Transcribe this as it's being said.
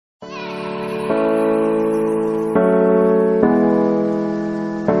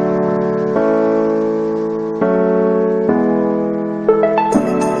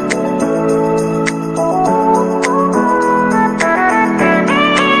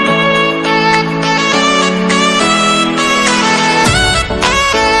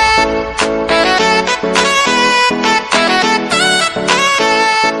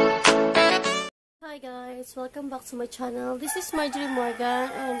back to my channel. This is Marjorie Morgan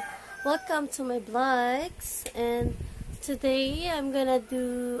and welcome to my vlogs. And today I'm gonna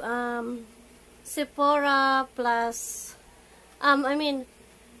do Sephora plus ano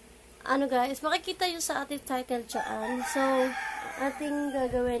guys, makikita yung sa ating title dyan. So, ating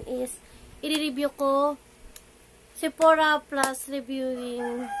gagawin is i-review ko Sephora plus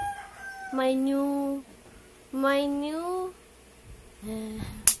reviewing my new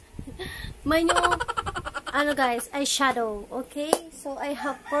ano guys, eyeshadow. Okay? So, I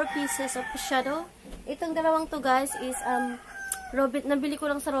have 4 pieces of eyeshadow. Itong dalawang to guys is nabili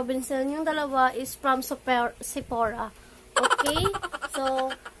ko lang sa Robinson. Yung dalawa is from Sephora. Okay?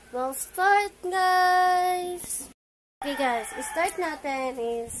 So, we'll start guys. Okay guys, start natin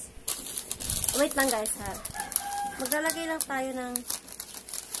is wait lang guys ha. Maglalagay lang tayo ng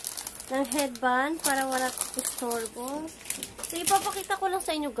headband para wala istorbo. So, ipapakita ko lang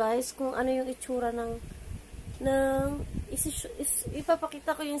sa inyo guys kung ano yung itsura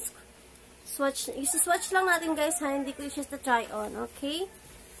ipapakita ko yung swatch. Isi-swatch lang natin guys ha, hindi ko siya try on, okay?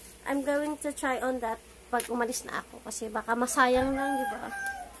 I'm going to try on that pag umalis na ako kasi baka masayang lang, di ba?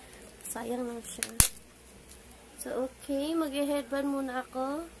 Sayang lang siya. So, okay, mag-headband muna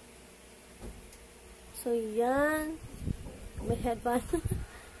ako. So, yan. May headband.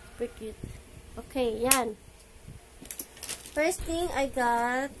 Super cute. Okay, yan. First thing I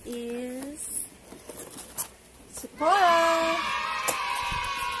got is Sephora.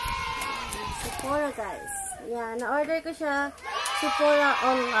 Sephora, guys. Yan, na-order ko siya Sephora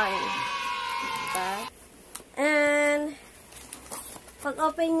online. Diba? And pag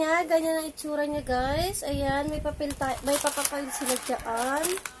open niya, ganyan ang itsura niya, guys. Ayan, may papapil sila dyan.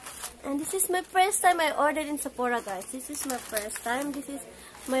 And this is my first time I ordered in Sephora, guys. This is my first time. This is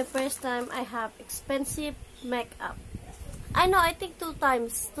my first time I have expensive makeup. I know, I think 2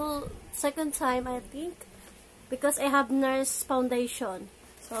 times. Second time, I think. Because I have Nurse Foundation.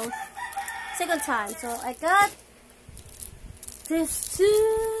 So, second time. So, I got these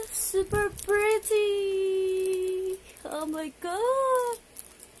 2 super pretty. Oh my god.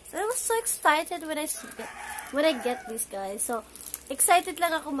 So, I was so excited when I get this, guys. So, excited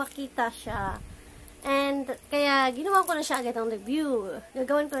lang ako makita siya. And, kaya, ginawa ko na siya agad ng review.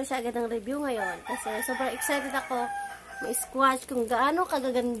 Gagawin ko na siya agad ng review ngayon. Kasi, sobrang excited ako ma-squatch kung gaano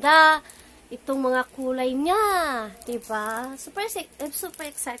kagaganda itong mga kulay niya. Diba? I'm super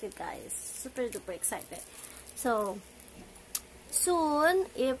excited, guys. Super duper excited. So, soon,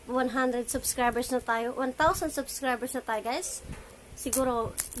 if 100 subscribers na tayo, 1,000 subscribers na tayo, guys,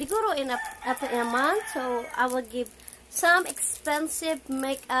 siguro in a month, so, I will give some expensive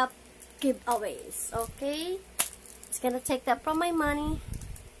makeup giveaways. Okay? It's gonna take that from my money.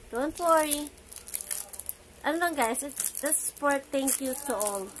 Don't worry. Ano lang guys, it's just for thank you to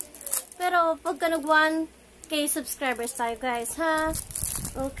all. Pero pagka nag 1K subscribers tayo guys, ha?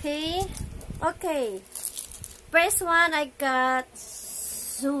 Okay? Okay. First one, I got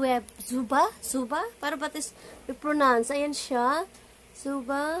Zuba? Para ba this i-pronounce? Ayan siya.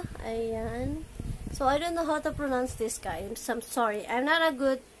 Zuba. Ayan. So, I don't know how to pronounce this guys. I'm sorry. I'm not a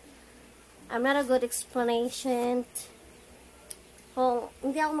good explanation. Oh,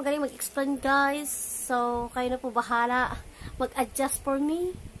 hindi ako magaling mag-explain guys. So, kayo na po bahala. Mag-adjust for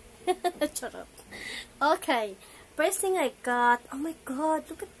me. Charot. Okay. First thing I got. Oh my god.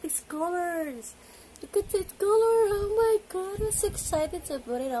 Look at these colors. Look at this color. Oh my god. I'm so excited to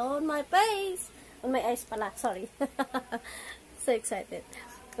put it on my face. On my eyes pala. Sorry. So excited.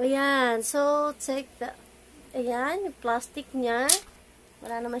 Ayan. So, take the... Ayan. Yung plastic niya.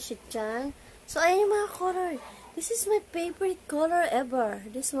 Wala naman shit dyan. So, ayan yung mga color. This is my favorite color ever.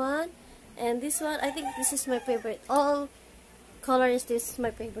 This one. And this one. I think this is my favorite. All colors, this is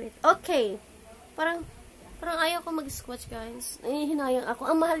my favorite. Okay. Parang ayaw ko mag-swatch, guys. Hinayang ako.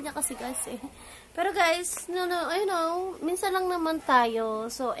 Ang mahal niya kasi, guys, eh. Pero, guys, no, you know, minsan lang naman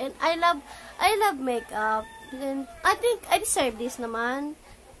tayo. So, and I love makeup. And I think I deserve this naman.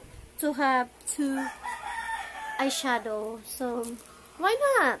 To have 2 eyeshadow. So, why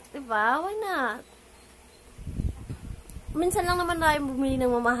not? Diba? Why not? Minsan lang naman tayo bumili ng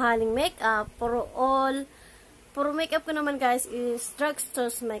mamahaling makeup. Puro makeup ko naman guys is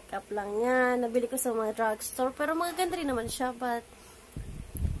Drugstore's makeup lang yan. Nabili ko sa mga drugstore. Pero magaganda rin naman siya. But,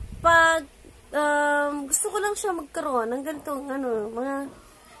 pag gusto ko lang siya magkaroon ng ganitong mga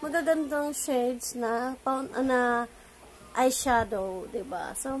magagandang shades na eyeshadow.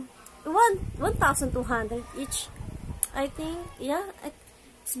 Diba? So, 1,200 each. I think, yeah.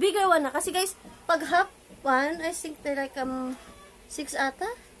 It's bigger one na. Kasi guys, pag half one, I think they're like 6 ata?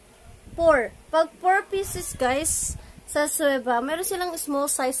 4. Pag 4 pieces guys, sa Sephora, meron silang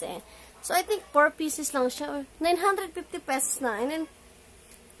small size eh. So, I think 4 pieces lang siya. 950 pesos na. And then,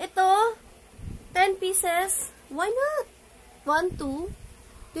 ito, 10 pieces. Why not? 1,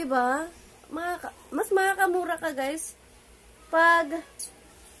 2. Diba? Mas makakamura ka, guys. Pag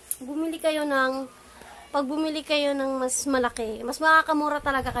bumili kayo ng mas malaki. Mas makakamura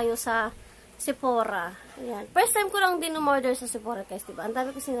talaga kayo sa Sephora. Ayan. First time ko lang din umorder sa Sephora, guys. Diba? Ang dami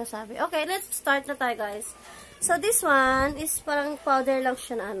ko sinasabi. Okay, let's start na tayo, guys. So, this one is parang powder lang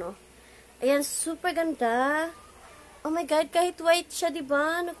siya na ano. Ayan, super ganda. Oh my God, kahit white siya,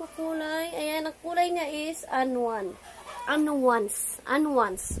 diba? Nagkukulay. Ayan, ang kulay niya is unnuance.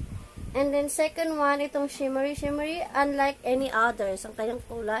 And then, second one, itong shimmery, unlike any others. Ang kanyang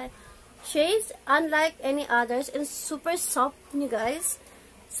kulay. Shades, unlike any others. And super soft niya, guys.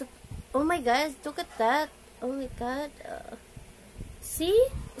 So, oh my God, look at that. Oh my God. See?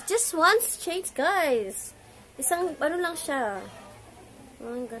 It's just one shade, guys. Isang, ano lang siya.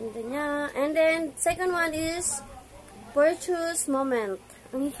 Ang ganda niya. And then, second one is Purchase Moment.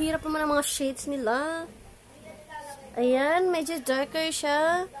 Ang hirap naman ang mga shades nila. Ayan, medyo darker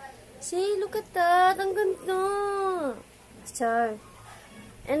siya. See, look at that. Ang ganda. Char.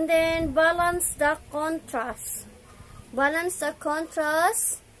 And then, Balance the Contrast.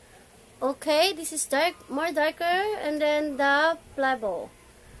 Okay, this is more darker. And then, the Flavor,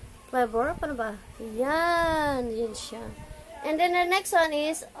 paano ba? Yan, yun siya. And then the next one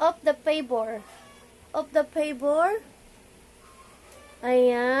is Of the Pabor.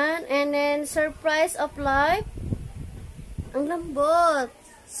 Ayan. And then Surprise of Life. Ang lambot.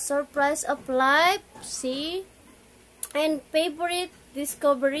 Surprise of Life. See? And Favorite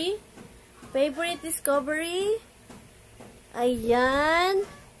Discovery. Ayan.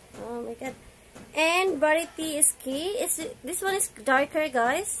 Oh my God. And Variety is Key. This one is darker,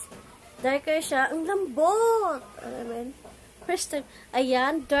 guys. Darker siya. Ang lambot. Amen. First time.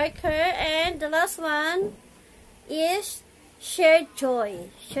 Ayan, darker. And the last one is Shared Joy.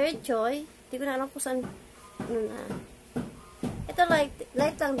 Hindi ko na alam kung saan. Ano na. Ito light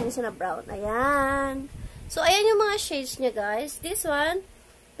lang din siya na brown. Ayan. So, ayan yung mga shades niya, guys. This one,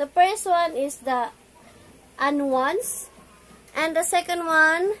 the first one is the Unnuance. And the second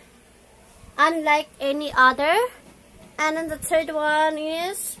one, Unlike Any Other. And then the third one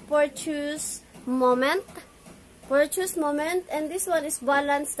is Purchase Moment. And this one is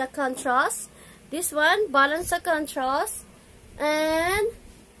Balance the Contrast. This one, Balance the Contrast. And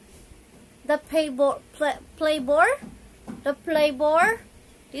the Playboard.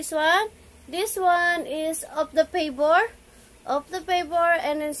 This one is Of the Playboard.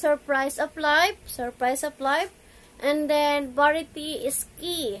 And then Surprise of Life. And then Variety is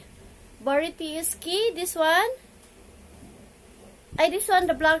Key. This one. This one,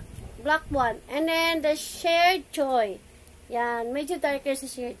 the black one. And then the Shared Joy. Yan, medyo darker sa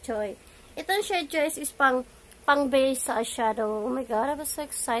Shared Joy. Itong Shared Joy is pang base sa eyeshadow. Oh my God, I was so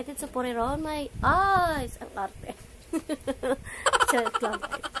excited to put it on my eyes. Ang arte.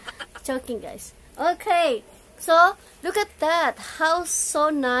 Joking, guys. Okay. So, look at that. How so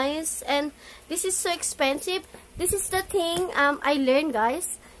nice. And this is so expensive. This is the thing I learned,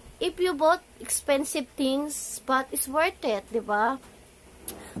 guys. If you bought expensive things, but it's worth it, diba?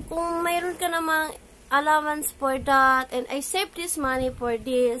 Kung mayroon ka namang allowance for that, and I saved this money for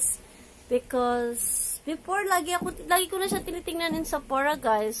this, because before, lagi ko na siya tinitingnan in Sephora,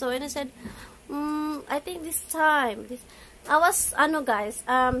 guys. So, and I said, I think this time, guys,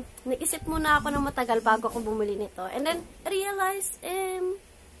 nag-isip muna ako ng matagal bago ako bumili nito. And then, I realized,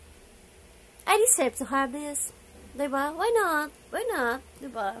 I deserve to have this. Diba? Why not?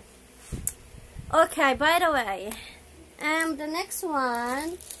 Diba? Okay, by the way, the next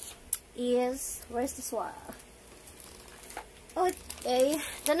one is, where's this one? Okay,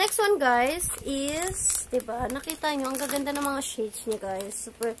 the next one, guys, is, diba, nakita nyo, ang gaganda ng mga shades niya, guys.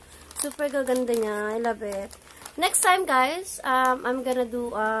 Super gaganda niya. I love it. Next time, guys, I'm gonna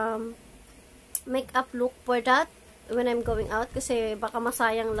do, makeup look for that when I'm going out, kasi baka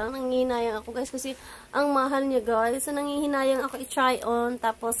masayang lang. Nangihinayang ako, guys, kasi ang mahal niya, guys. So, nangihinayang ako i-try on,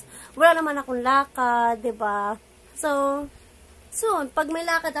 tapos wala naman akong lakad, diba? So, soon, pag may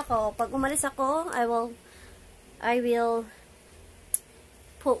lakad ako, pag umalis ako, I will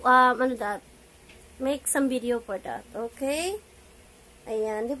make some video for that, okay?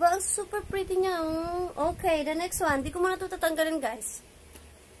 Ayan, diba? Ang super pretty niya. Okay, the next one, di ko muna ito tatanggalin, guys.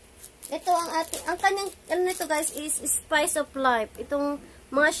 Ito ang kanyang, nito, guys, is Spice of Life. Itong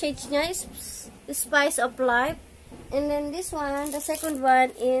mga shades niya is Spice of Life. And then this one, the second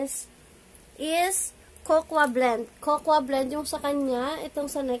one is Cocoa Blend. Cocoa Blend yung sa kanya. Itong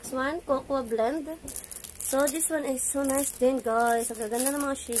sa next one, Cocoa Blend. So, this one is so nice din, guys. Ang gaganda ng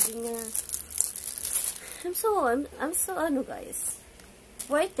mga shading niya. I'm so, ano, guys.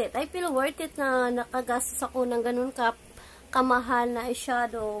 Worth it. I feel worth it na nakagastos ako ng ganun kamahal na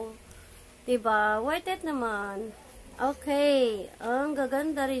eyeshadow. Diba? Worth it naman. Okay. Ang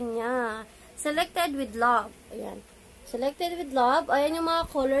gaganda rin niya. Selected with love. Ayan. Selected with love. Ayan yung mga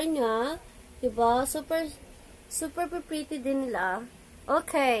color niya. Diba? Super pretty din nila.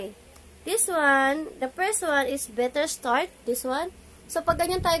 Okay. This one, the first one is better start. This one. So, pag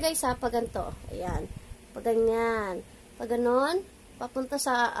ganyan tayo guys ha, pag ganito. Ayan. Pag ganyan. Pag ganon, papunta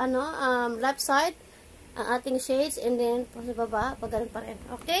sa, left side, ang ating shades, and then, sa baba, pag ganon pa rin.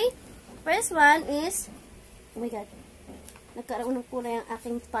 Okay? First one is, oh my god, nagkaroon ng kulay ang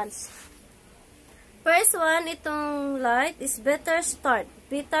aking pants. First one, itong light is better start.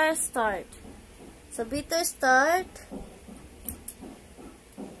 Better start. So, better start.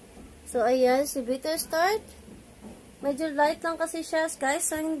 So, ayan, si Bitter Start. Medyo light lang kasi siya, guys.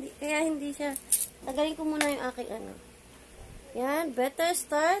 So, kaya hindi siya. Tagalin ko muna yung aking ano. Yan, Better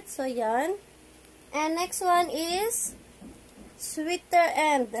Start. So, yan. And next one is Sweeter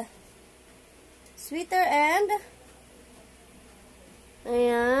End. Sweeter End.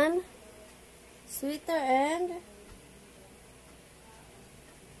 Ayan. Sweeter End.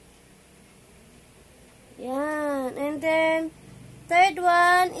 Yan. And then, third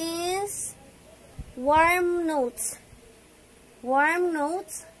one is Warm Notes. Warm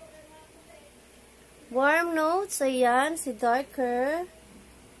Notes. Warm Notes. Ayan, si darker.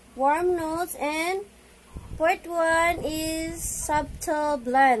 Warm Notes. And fourth one is Subtle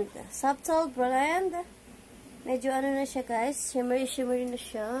Blend. Subtle Blend. Medyo ano na siya, guys. Shimmery na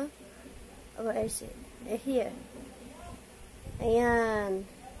siya. Where is it? Here. Ayan.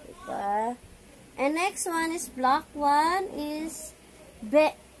 Diba? And next one is black one is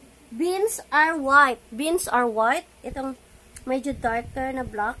Beans Are White. Beans Are White. Itong medyo darker na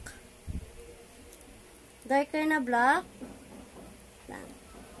black. Darker na black.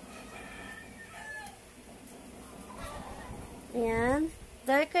 Ayan.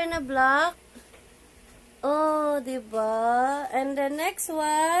 Darker na black. Oh, diba? And the next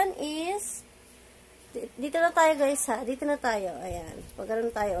one is dito na tayo guys ha. Dito na tayo. Ayan. Pagkaroon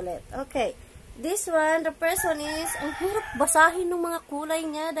tayo ulit. Okay. This one, the first one is, ang hirap basahin ng mga kulay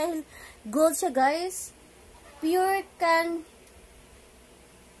niya dahil gold siya, guys. Pure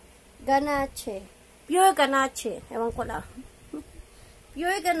Ganache. Pure Ganache. Ewan ko lang.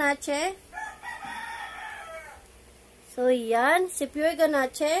 Pure Ganache. So, yan. Si Pure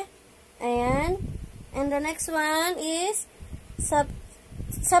Ganache. Ayan. And the next one is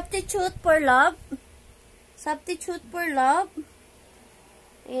Substitute for Love. Substitute for Love.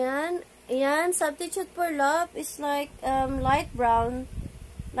 Ayan. Ayan, Substitute for Love is like light brown.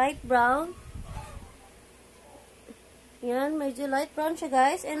 Light brown. Ayan, medyo light brown siya,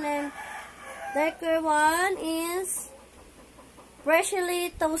 guys. And then, darker one is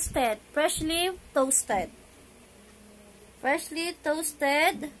Freshly Toasted. Freshly Toasted. Freshly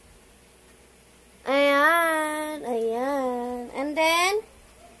Toasted. Ayan. Ayan. And then,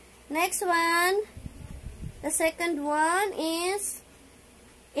 next one, the second one is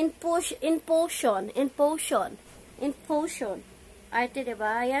In potion. Arte,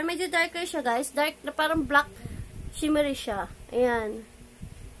 diba? Ayan, medyo darker siya, guys. Dark, na parang black shimmery siya. Ayan.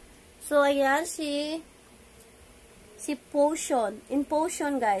 So, ayan, si potion. In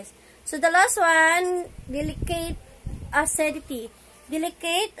potion, guys. So, the last one, Delicate Acidity.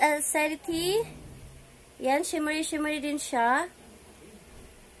 Delicate Acidity. Ayan, shimmery din siya.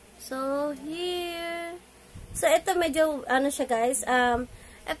 So, here. So, ito medyo, ano siya, guys,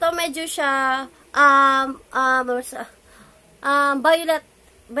 ito medyo siya violet.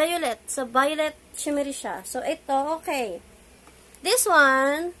 So, violet shimmery siya. So, ito, okay. This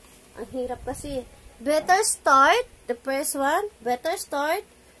one, ang hirap kasi. Better Start. The first one, Better Start.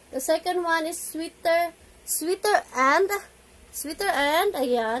 The second one is Sweeter End.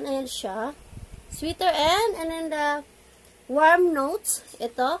 Ayan, ayan siya. Sweeter End. And then the Warm Notes.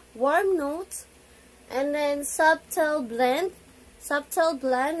 Ito, Warm Notes. And then Subtle Blend. Subtle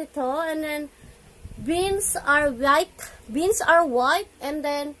Blend ito. And then Beans Are White. Beans Are White. And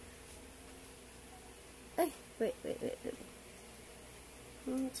then wait.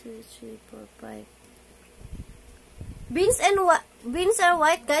 1, 2, 3, 4, 5. Beans are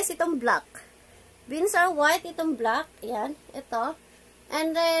white, guys. Itong black. Beans are white. Itong black. Ayan. Ito.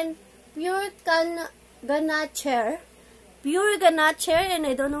 And then Pure Ganache. Pure Ganache. And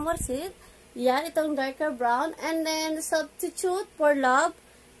I don't know what's it. Yan, itong darker brown. And then, Substitute for Love.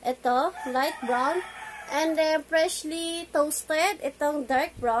 Ito, light brown. And then, Freshly Toasted. Itong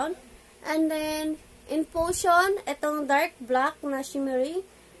dark brown. And then, In Potion, itong dark black na shimmery.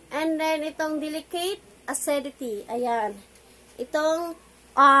 And then, itong Delicate Acidity. Ayan. Itong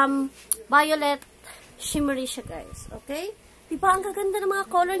violet shimmery siya, guys. Okay? Diba, ang gaganda ng mga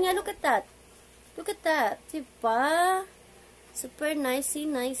color niya. Look at that. Look at that. Diba? Super nicey,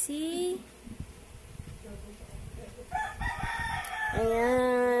 nicey.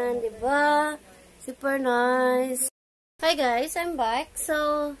 Ayan. Diba? Super nice. Hi guys, I'm back.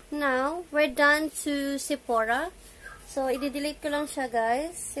 So, now, we're done to Sephora. So, i-delete ko lang siya,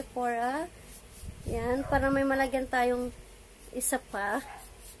 guys. Sephora. Yan, para may malagyan tayong isa pa.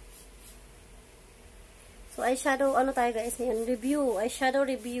 So, eyeshadow, ano tayo guys? Yan, review. Eyeshadow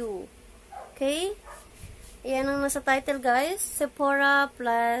review. Okay? Yan ang nasa title, guys. Sephora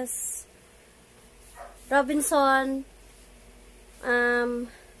plus Robinson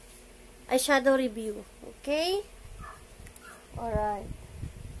eyeshadow review. Okay? Alright.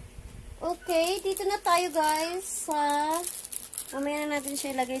 Okay, dito na tayo guys sa mamaya na natin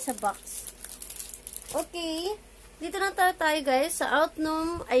siya ilagay sa box. Okay, dito na tayo guys sa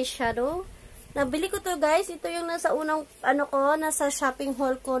Outnum eyeshadow. Nabili ko to guys. Ito yung nasa unang ano ko, nasa shopping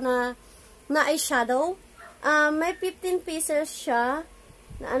haul ko na eyeshadow. May 15 pieces siya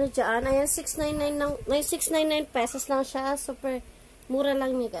na ano dyan. Ayan, 699 lang, may 699 pesos lang siya. Super mura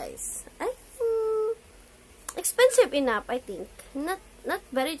lang niya guys. Ay, expensive enough, I think. Not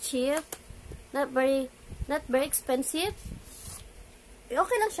very cheap. Not very expensive.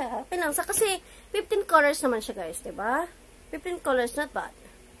 Okay lang siya. Okay lang. Kasi 15 colors naman siya, guys. Diba? 15 colors, not bad.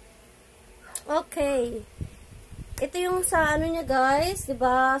 Okay. Ito yung sa ano niya, guys.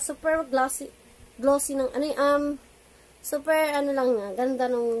 Diba? Super glossy ng, super ano lang nga.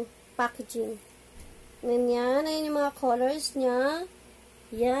 Ganda ng packaging. Ganyan. Ayan yung mga colors niya.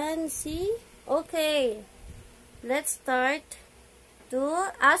 Yan. See? Okay. Let's start to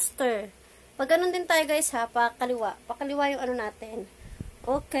Aster. Pag ganun din tayo guys ha, pakaliwa. Pakaliwa yung ano natin.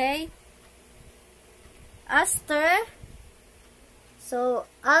 Okay. Aster. So,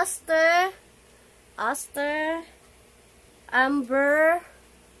 Aster, Amber,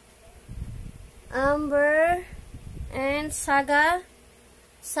 and Saga.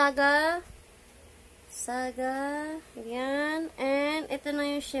 Yan. And ito na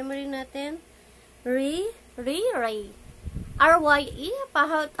yung shimmery natin. Ray. R-Y-E.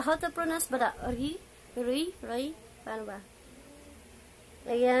 How to pronounce ba da? Ray. Paano ba?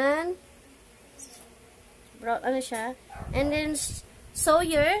 Ayan. Brown, ano siya? And then,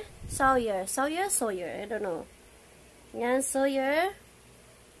 Sawyer. I don't know. Yan, Sawyer.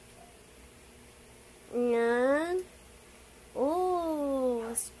 Yan. Oh,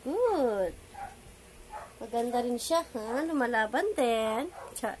 it's good. Maganda rin siya, ha? Lumalaban din.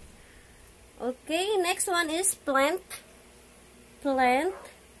 Okay, next one is Plant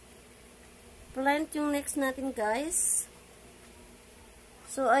yung next natin, guys.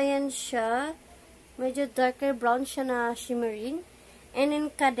 So, ayan siya. Medyo darker brown siya na shimmering. And in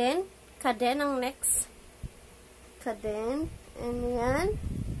Caden ang next. Caden. And yan.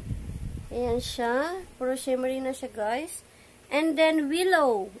 Ayan siya. Puro shimmering na siya, guys. And then,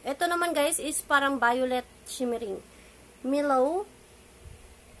 Willow. Ito naman, guys, is parang violet shimmering. Willow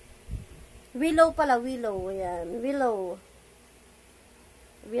pala. Ayan. Willow.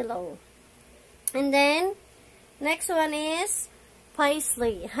 And then, next one is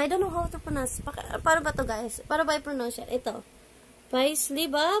Paisley. I don't know how to pronounce. Paano ba to guys? Paano ba i-pronounce yan? Ito. Paisley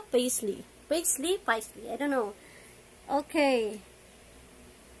ba? Paisley. I don't know. Okay.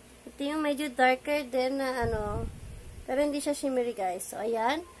 Ito yung medyo darker din na ano. Pero hindi siya shimmery guys. So,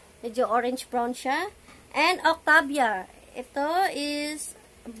 ayan. Medyo orange-brown siya. And Octavia. Ito is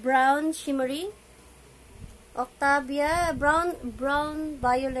brown shimmery. Octavia. Brown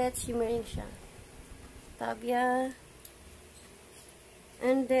violet shimmering siya. Octavia.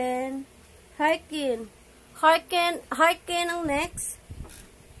 And then, Harkin ang next.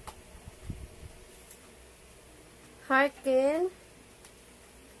 Harkin.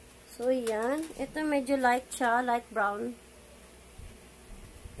 So, yan. Ito medyo light siya. Light brown.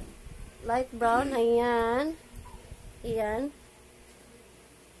 Ayan.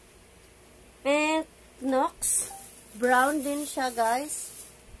 And, Nox. Brown din siya, guys.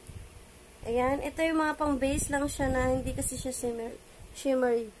 Ayan. Ito yung mga pang base lang siya na hindi kasi siya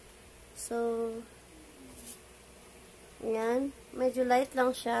shimmery. So, ayan. Medyo light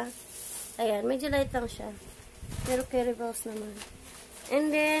lang siya. Ayan. Medyo light lang siya. Pero carry balls naman.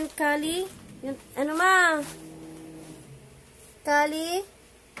 And then, Kali. Yung, Kali.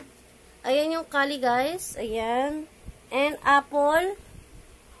 Ayan yung Kali, guys. Ayan. And Apple.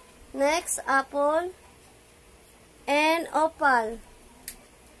 Next, Apple. And Opal.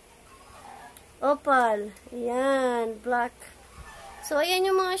 Opal. Ayan. Black. So, ayan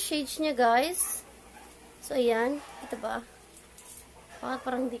yung mga shades niya, guys. So, ayan. Kita ba? Bakit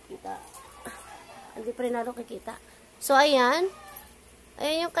parang hindi kita? Hindi pa rin natin kikita. So, ayan.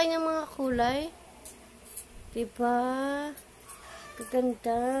 Ayan yung kanyang mga kulay. Diba?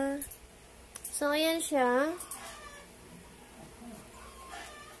 Gaganda. So, ayan siya.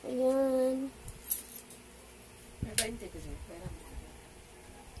 Ayan.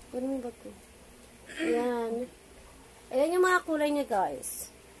 Ano mo ba ito? Ayan. Ayan yung mga kulay niya, guys.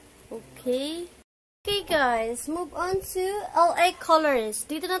 Okay. Okay, guys. Move on to LA colors.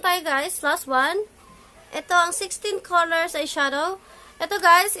 Dito na tayo, guys. Last one. Ito ang 16 colors eyeshadow. Ito,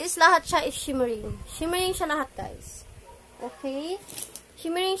 guys, is lahat siya is shimmering. Shimmering siya lahat, guys. Okay?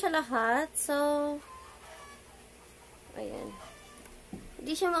 Shimmering siya lahat. So, ayan.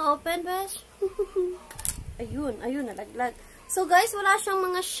 Hindi siya ma-open, besh. Ayun, nalaglag. So, guys, wala siyang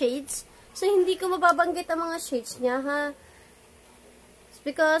mga shades. So, hindi ko mababanggit ang mga shades niya, ha? It's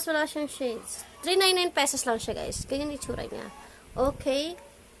because wala siyang shades. 399 pesos lang siya, guys. Ganyan itsura niya. Okay.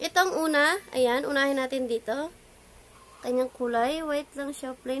 Itong una, ayan, unahin natin dito. Kanyang kulay. White lang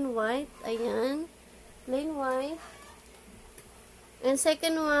siya. Plain white. Ayan. Plain white. And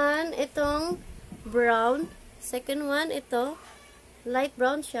second one, itong brown. Second one, ito. Light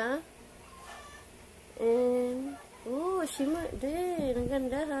brown siya. And, oh, shimmer din. Ang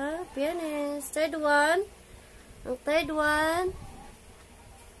ganda, ha? Fairness. Third one. Ang third one.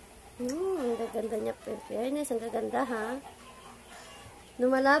 Ang gaganda niya. Fairness. Ang gaganda, ha?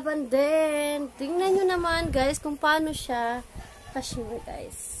 Lumalaban din. Tingnan nyo naman, guys, kung paano siya ka-shimmer,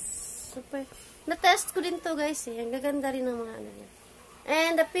 guys. Super. Na-test ko din to, guys, eh. Ang gaganda rin ng mga ano niya.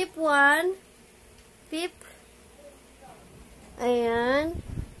 And the fifth one. Fifth. Ayan.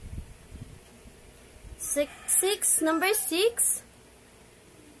 Number 6.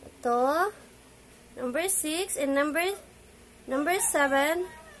 Ito. Number 6. And number 7.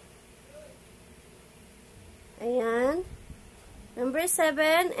 Ayan. Number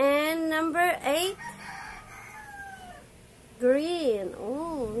 7. And number 8. Green.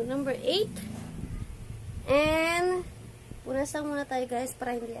 Oh, number 8. And, punasan muna tayo, guys,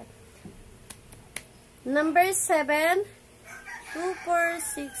 para hindi yan. Number 7. 2, 4,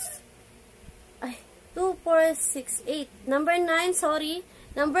 6. Ay, 2, 4, 6, 8. Number 9, sorry.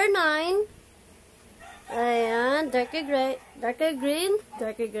 Number 9. Ayan, darker gray, darker green,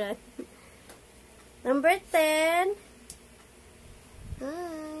 darker gray. Number 10.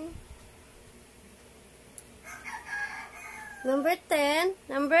 Hi. Number 10.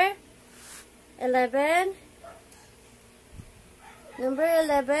 Number 11. Number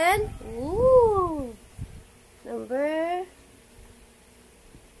 11. Ooh. Number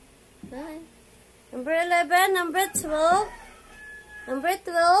 9. Number 11. Number 12. Number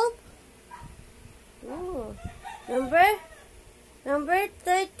 12. Ooh. Number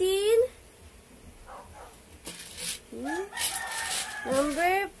 13.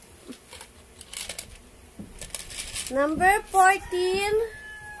 Number 14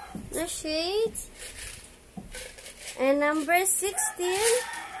 na shades. And number 16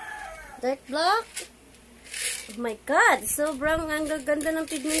 dark black. Oh my god, sobrang ang gaganda ng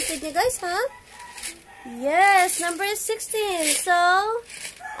pigmented niya, guys, ha? Yes, number 16. So,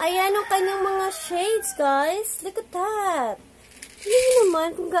 ayan ang kanyang mga shades, guys. Look at that. Tingnan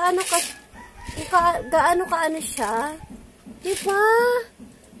naman kung gaano ka ano siya. Diba?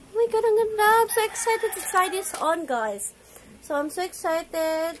 Oh my god, ang ganda. I'm so excited to try this on, guys. So, I'm so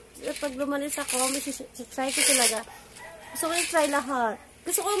excited. Pag lumalis ako, I'm excited talaga. Gusto ko i-try lahat.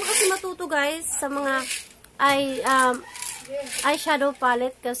 Gusto ko kasi matuto, guys, sa mga eyeshadow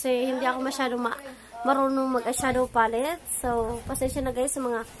palette kasi hindi ako masyado marunong mag-eyeshadow palette. So, pasensya na, guys, sa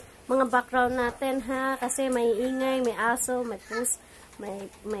mga background natin, ha? Kasi may ingay, may aso, may puss, may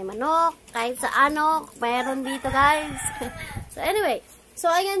manok, kahit sa ano, mayroon dito, guys. So, anyway. So,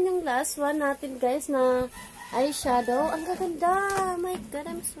 ayan yung last one natin, guys, na eyeshadow. Ang gaganda. My God,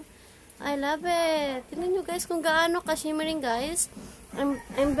 I love it. Tingnan nyo, guys, kung gaano ka-shimmering, guys. I'm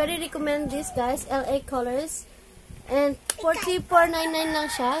very recommend this, guys. LA colors. And 44.99 lang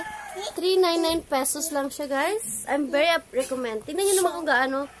siya. 399 pesos lang siya, guys. I'm very recommend. Tingnan nyo naman kung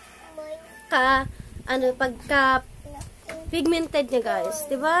gaano pagka pigmented niya, guys.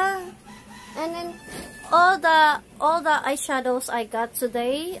 Diba? And then, all the eyeshadows I got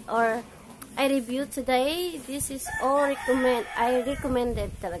today, or I reviewed today, this is all I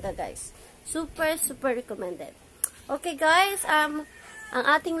recommended talaga, guys. Super, super recommended. Okay, guys, ang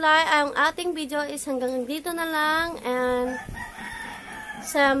ating video is hanggang dito na lang, and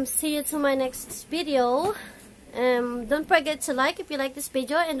see you to my next video. Don't forget to like if you like this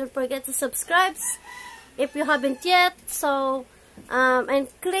video, and don't forget to subscribe if you haven't yet. So, and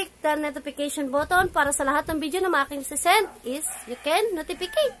click the notification button para sa lahat ng video na maaking sisend is you can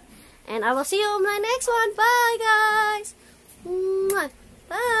notificate. And I will see you on my next one. Bye, guys!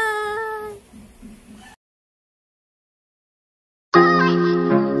 Bye!